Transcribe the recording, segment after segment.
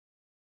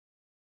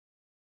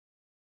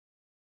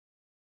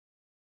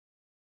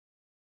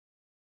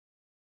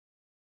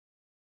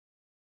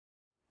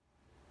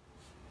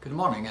Good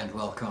morning and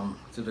welcome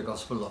to the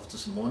Gospel of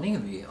this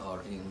morning. We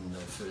are in the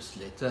first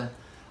letter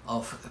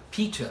of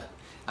Peter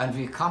and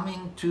we're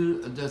coming to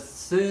the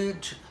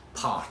third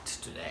part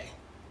today.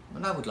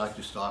 And I would like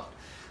to start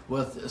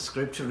with a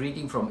scripture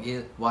reading from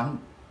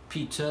 1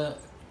 Peter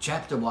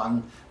chapter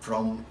 1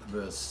 from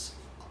verse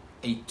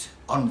 8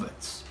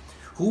 onwards.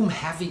 Whom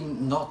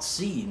having not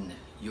seen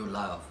you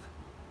love,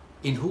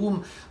 in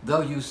whom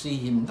though you see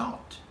him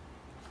not,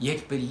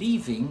 yet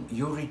believing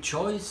you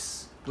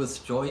rejoice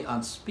with joy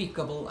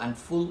unspeakable and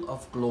full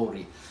of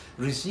glory,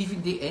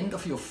 receiving the end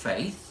of your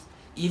faith,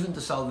 even the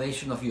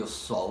salvation of your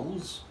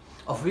souls,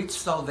 of which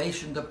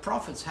salvation the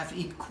prophets have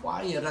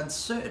inquired and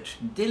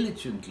searched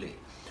diligently,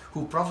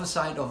 who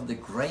prophesied of the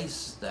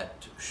grace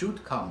that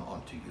should come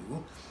unto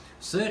you,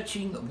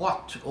 searching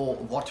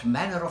what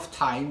manner of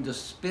time the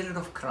Spirit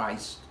of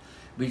Christ,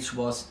 which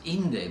was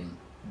in them,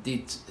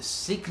 did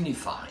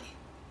signify,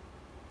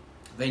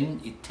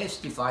 when it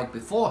testified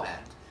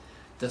beforehand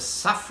the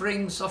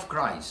sufferings of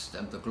Christ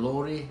and the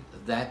glory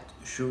that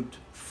should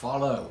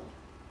follow.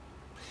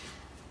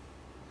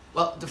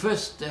 Well, the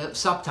first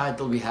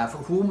subtitle we have,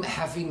 whom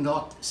having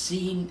not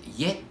seen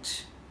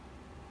yet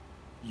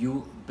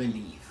you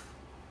believe.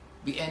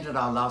 We ended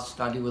our last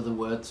study with the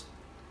words,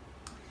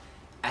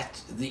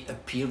 at the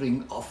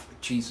appearing of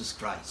Jesus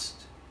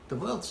Christ. The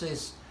world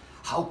says,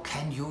 how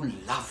can you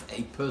love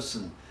a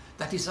person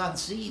that is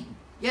unseen?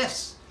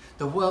 Yes,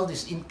 the world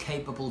is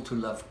incapable to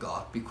love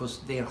God because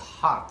their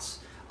hearts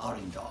are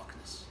in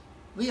darkness.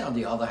 We, on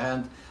the other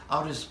hand,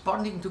 are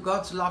responding to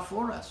God's love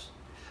for us.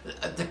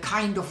 The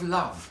kind of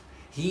love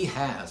He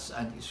has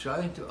and is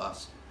showing to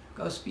us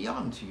goes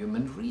beyond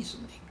human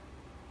reasoning.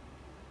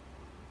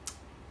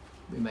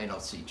 We may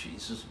not see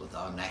Jesus with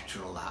our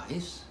natural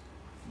eyes,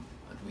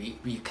 and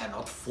we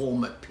cannot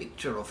form a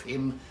picture of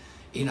Him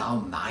in our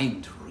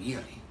mind,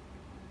 really.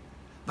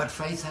 But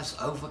faith has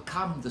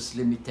overcome this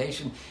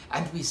limitation,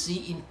 and we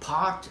see in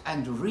part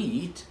and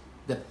read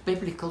the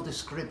biblical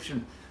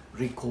description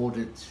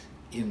recorded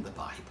in the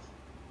Bible.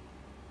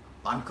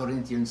 1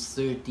 Corinthians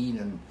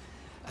 13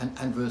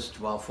 and verse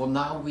 12. For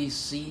now we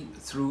see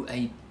through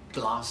a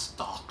glass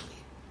darkly,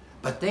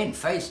 but then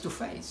face to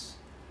face.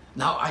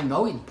 Now I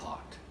know in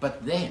part,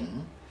 but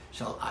then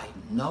shall I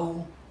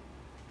know,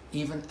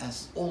 even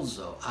as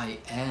also I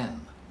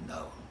am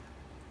known.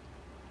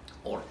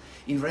 Or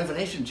in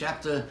Revelation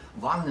chapter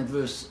 1 and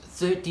verse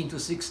 13 to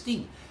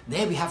 16,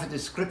 there we have a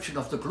description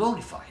of the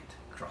glorified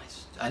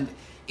Christ. And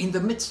in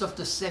the midst of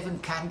the 7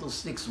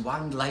 candlesticks,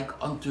 one like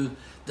unto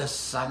the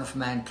Son of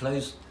Man,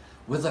 clothed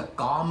with a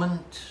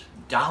garment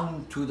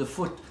down to the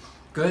foot,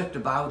 girt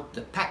about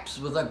the paps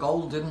with a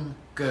golden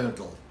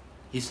girdle.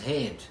 His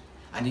head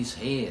and his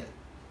hair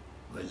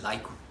were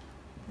like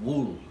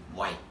wool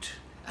white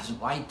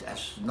as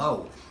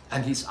snow,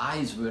 and his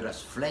eyes were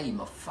as flame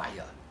of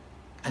fire,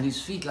 and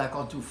his feet like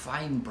unto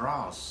fine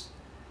brass,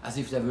 as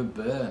if they were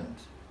burned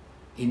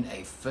in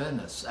a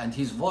furnace, and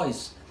his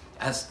voice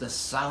as the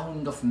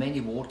sound of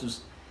many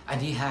waters,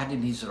 and he had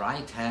in his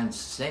right hand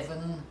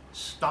 7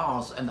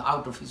 stars, and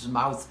out of his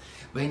mouth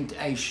went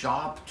a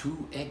sharp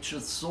 2-edged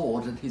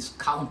sword, and his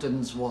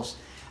countenance was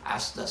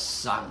as the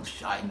sun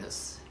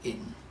shineth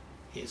in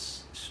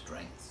his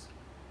strength.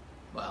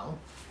 Well,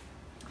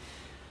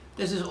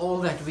 this is all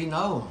that we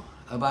know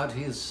about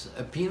his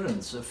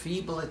appearance, a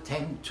feeble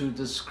attempt to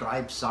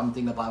describe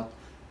something about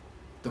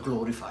the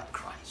glorified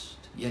Christ.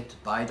 Yet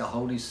by the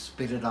Holy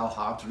Spirit our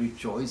heart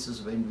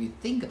rejoices when we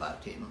think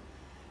about him,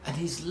 and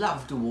his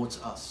love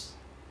towards us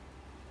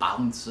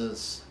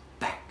bounces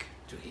back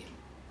to him.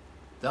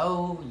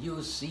 Though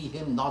you see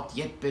him not,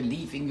 yet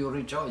believing you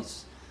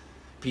rejoice.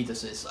 Peter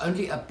says,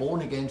 only a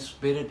born-again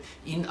spirit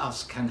in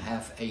us can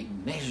have a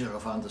measure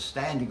of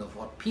understanding of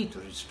what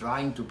Peter is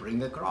trying to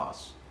bring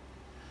across.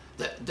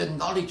 The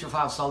knowledge of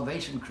our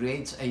salvation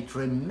creates a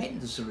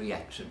tremendous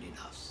reaction in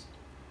us.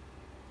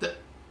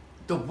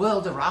 The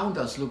world around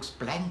us looks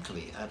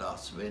blankly at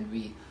us when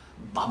we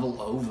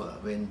bubble over,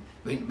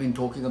 when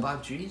talking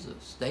about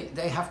Jesus.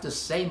 They have the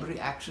same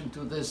reaction to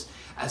this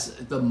as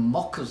the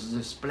mockers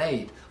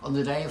displayed on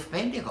the day of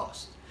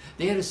Pentecost.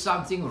 There is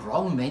something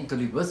wrong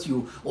mentally with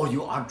you, or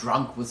you are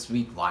drunk with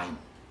sweet wine.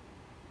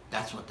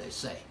 That's what they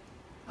say.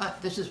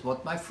 This is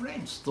what my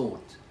friends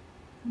thought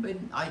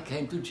when I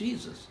came to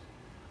Jesus.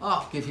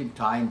 Give him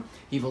time,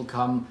 he will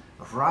come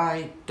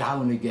right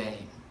down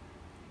again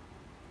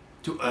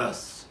to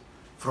earth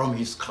from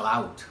his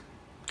cloud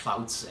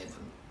 7.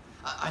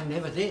 I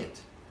never did,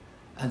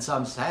 and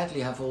some sadly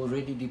have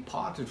already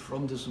departed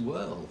from this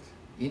world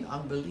in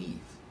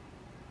unbelief.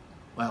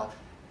 Well,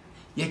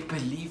 yet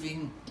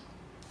believing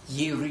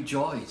ye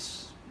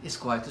rejoice is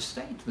quite a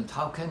statement.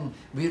 How can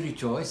we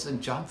rejoice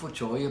and jump for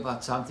joy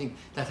about something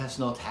that has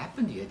not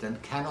happened yet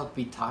and cannot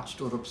be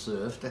touched or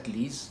observed, at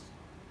least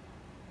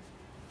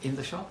in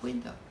the shop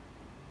window?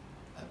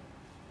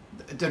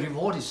 The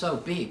reward is so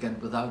big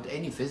and without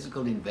any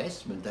physical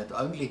investment that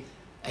only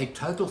a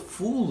total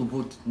fool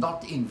would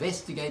not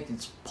investigate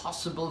its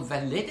possible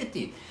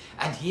validity.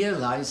 And here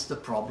lies the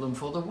problem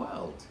for the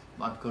world.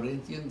 1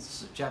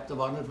 Corinthians chapter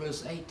 1 and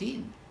verse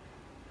 18.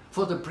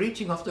 For the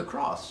preaching of the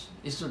cross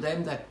is to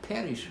them that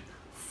perish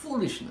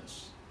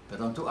foolishness, but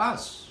unto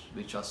us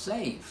which are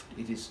saved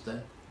it is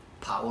the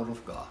power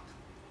of God.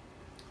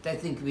 They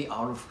think we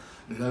are of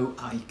low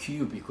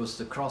IQ because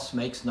the cross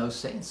makes no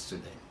sense to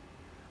them.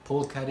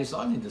 Paul carries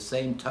on in the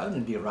same tone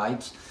and he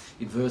writes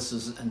in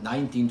verses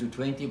 19 to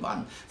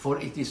 21, "For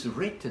it is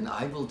written,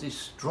 I will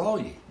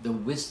destroy the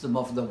wisdom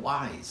of the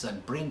wise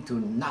and bring to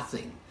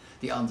nothing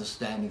the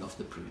understanding of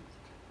the prudent."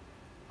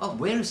 Oh,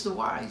 where is the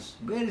wise?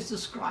 Where is the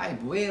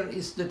scribe? Where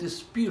is the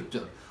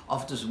disputer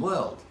of this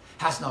world?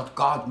 Has not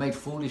God made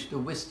foolish the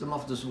wisdom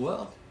of this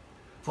world?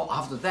 For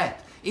after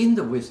that, in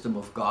the wisdom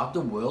of God,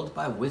 the world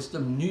by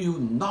wisdom knew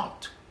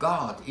not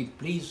God. It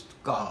pleased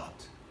God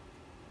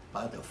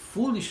by the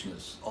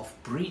foolishness of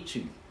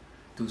preaching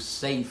to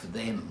save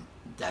them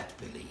that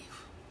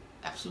believe.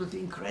 Absolutely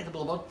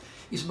incredible. What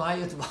is my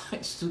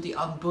advice to the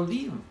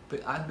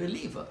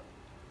unbeliever?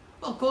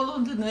 Well, call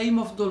on the name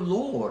of the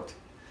Lord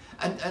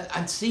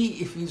and see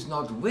if he's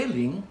not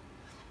willing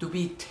to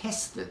be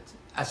tested,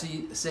 as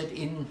he said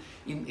in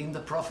the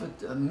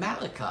prophet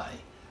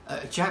Malachi,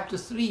 chapter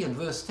 3 and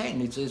verse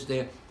 10. It says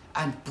there,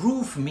 "And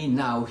prove me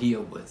now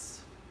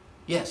herewith."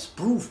 Yes,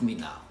 prove me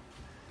now,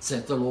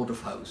 said the Lord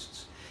of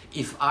hosts,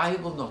 "if I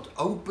will not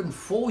open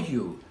for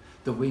you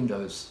the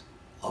windows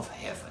of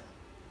heaven."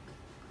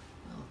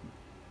 Well,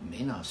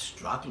 men are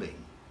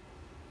struggling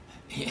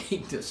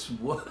in this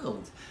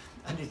world,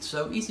 and it's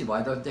so easy.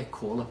 Why don't they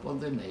call upon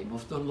the name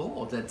of the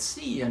Lord and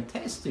see and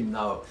test him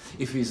now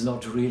if he's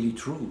not really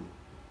true?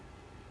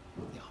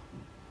 Yeah.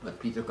 But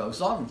Peter goes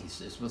on, he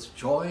says, "with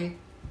joy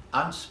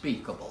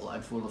unspeakable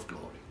and full of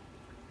glory."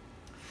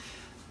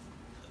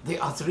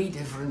 There are three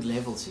different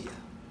levels here.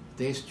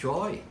 There's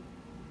joy.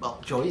 Well,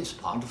 joy is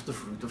part of the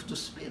fruit of the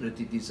Spirit.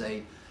 It is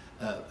a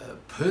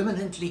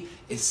permanently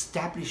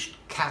established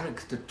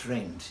character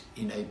trend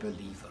in a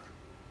believer.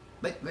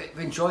 But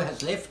when joy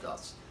has left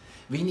us,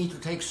 we need to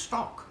take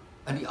stock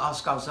and we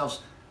ask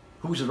ourselves,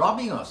 who's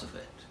robbing us of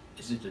it?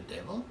 Is it the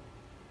devil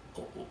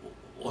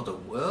or the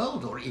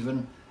world or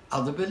even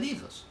other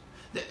believers?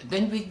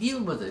 Then we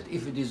deal with it.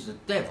 If it is the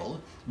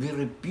devil, we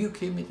rebuke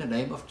him in the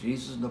name of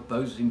Jesus and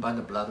oppose him by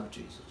the blood of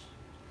Jesus.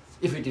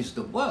 If it is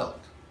the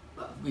world,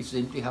 well, we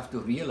simply have to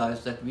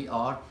realize that we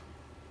are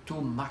too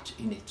much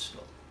in it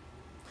still.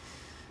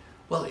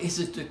 Well, is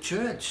it the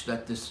church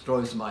that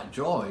destroys my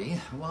joy?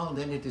 Well,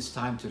 then it is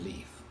time to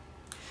leave.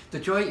 The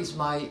joy is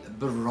my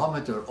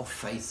barometer of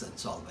faith and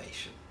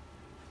salvation.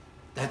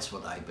 That's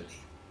what I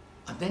believe.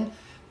 And then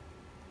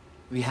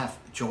we have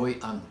joy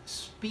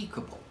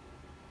unspeakable.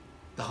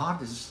 The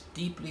heart is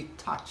deeply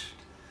touched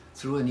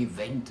through an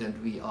event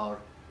and we are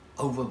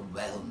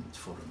overwhelmed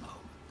for a moment.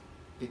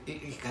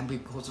 It can be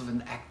because of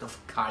an act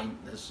of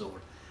kindness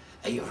or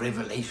a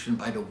revelation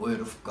by the word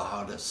of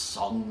God, a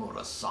song or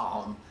a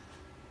psalm,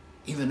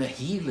 even a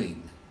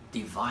healing,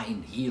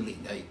 divine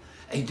healing,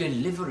 a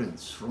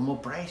deliverance from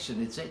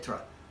oppression,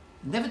 etc.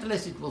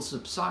 Nevertheless, it will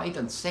subside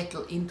and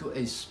settle into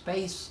a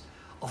space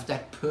of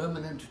that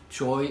permanent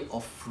joy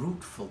of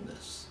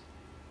fruitfulness.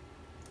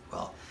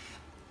 Well,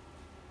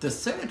 the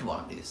third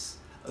one is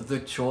the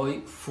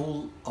joy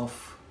full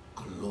of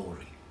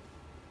glory.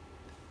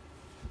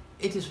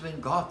 It is when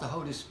God, the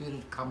Holy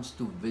Spirit, comes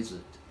to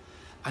visit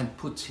and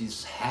puts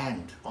his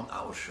hand on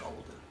our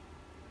shoulder.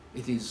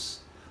 It is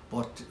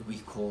what we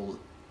call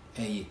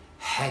a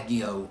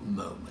hagio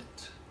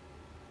moment,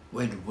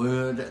 when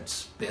word and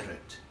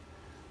spirit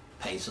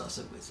pays us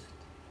a visit.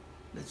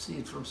 Let's see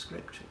it from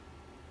Scripture.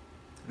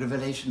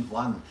 Revelation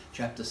 1,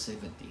 chapter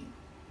 17.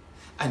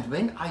 "And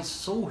when I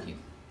saw him,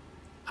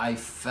 I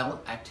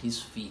fell at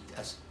his feet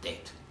as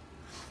dead.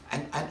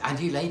 And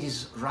he laid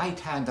his right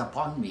hand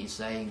upon me,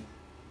 saying,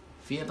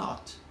 Fear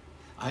not,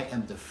 I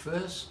am the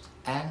first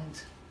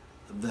and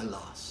the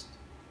last."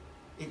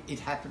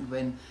 It happened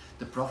when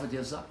the prophet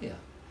Isaiah,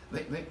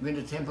 when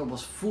the temple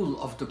was full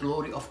of the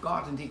glory of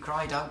God, and he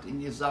cried out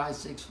in Isaiah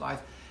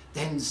 6:5,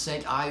 "Then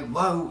said I,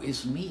 Woe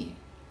is me,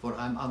 for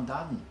I am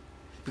undone,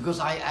 because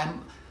I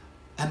am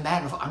a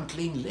man of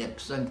unclean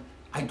lips, and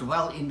I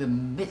dwell in the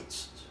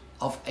midst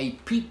of a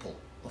people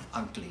of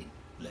unclean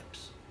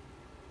lips."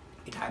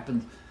 It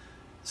happened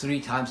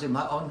 3 times in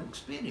my own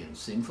experience.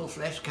 Sinful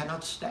flesh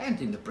cannot stand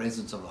in the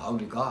presence of a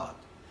holy God.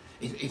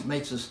 It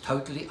makes us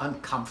totally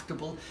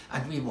uncomfortable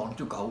and we want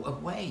to go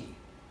away.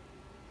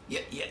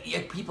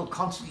 Yet people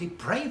constantly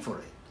pray for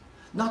it,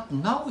 not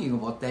knowing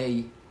what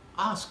they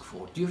ask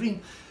for.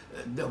 During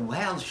the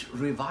Welsh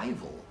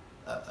revival,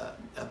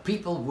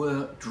 people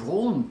were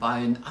drawn by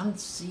an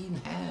unseen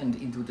hand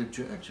into the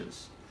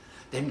churches,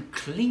 then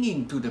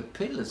clinging to the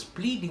pillars,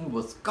 pleading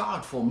with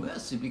God for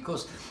mercy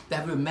because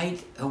they were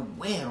made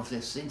aware of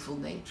their sinful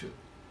nature,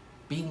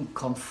 being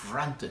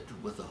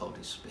confronted with the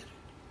Holy Spirit.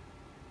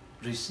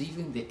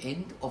 Receiving the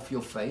end of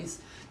your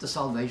faith, the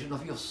salvation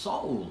of your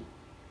soul,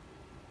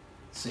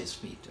 says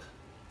Peter.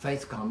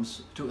 Faith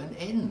comes to an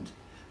end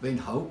when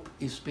hope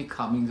is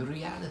becoming a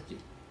reality.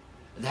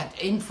 That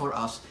end for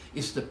us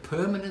is the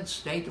permanent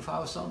state of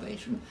our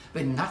salvation,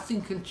 when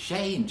nothing can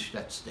change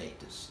that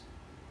status.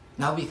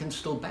 Now we can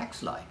still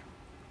backslide.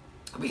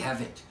 We have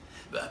it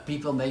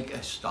People make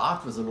a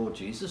start with the Lord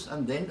Jesus,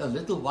 and then a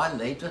little while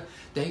later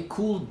they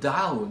cool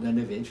down and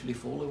eventually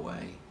fall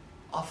away.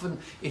 Often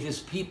it is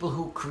people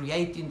who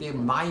create in their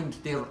mind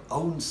their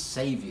own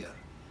Savior,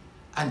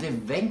 and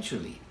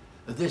eventually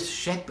this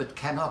shepherd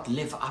cannot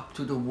live up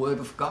to the Word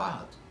of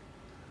God.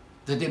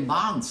 The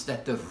demands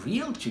that the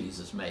real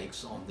Jesus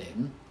makes on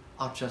them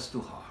are just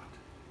too hard.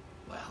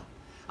 Well,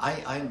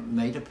 I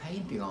made a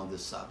painting on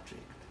this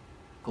subject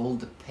called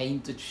The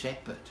Painted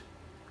Shepherd.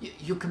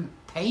 You can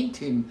paint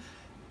him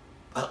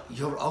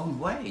your own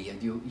way,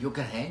 and you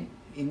can hang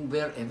in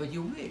wherever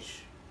you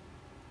wish.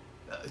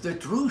 The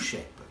true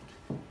shepherd,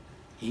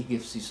 he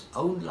gives his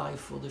own life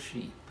for the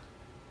sheep.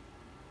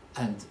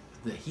 And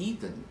the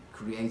heathen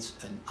creates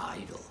an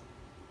idol.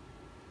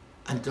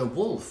 And the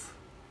wolf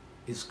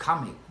is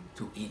coming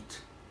to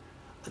eat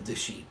the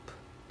sheep.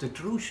 The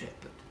true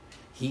shepherd,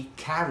 he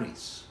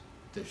carries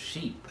the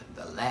sheep and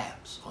the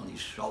lambs on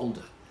his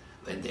shoulder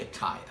when they're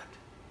tired.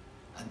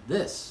 And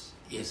this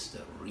is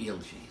the real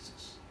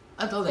Jesus.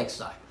 Until next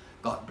time,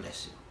 God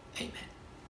bless you. Amen.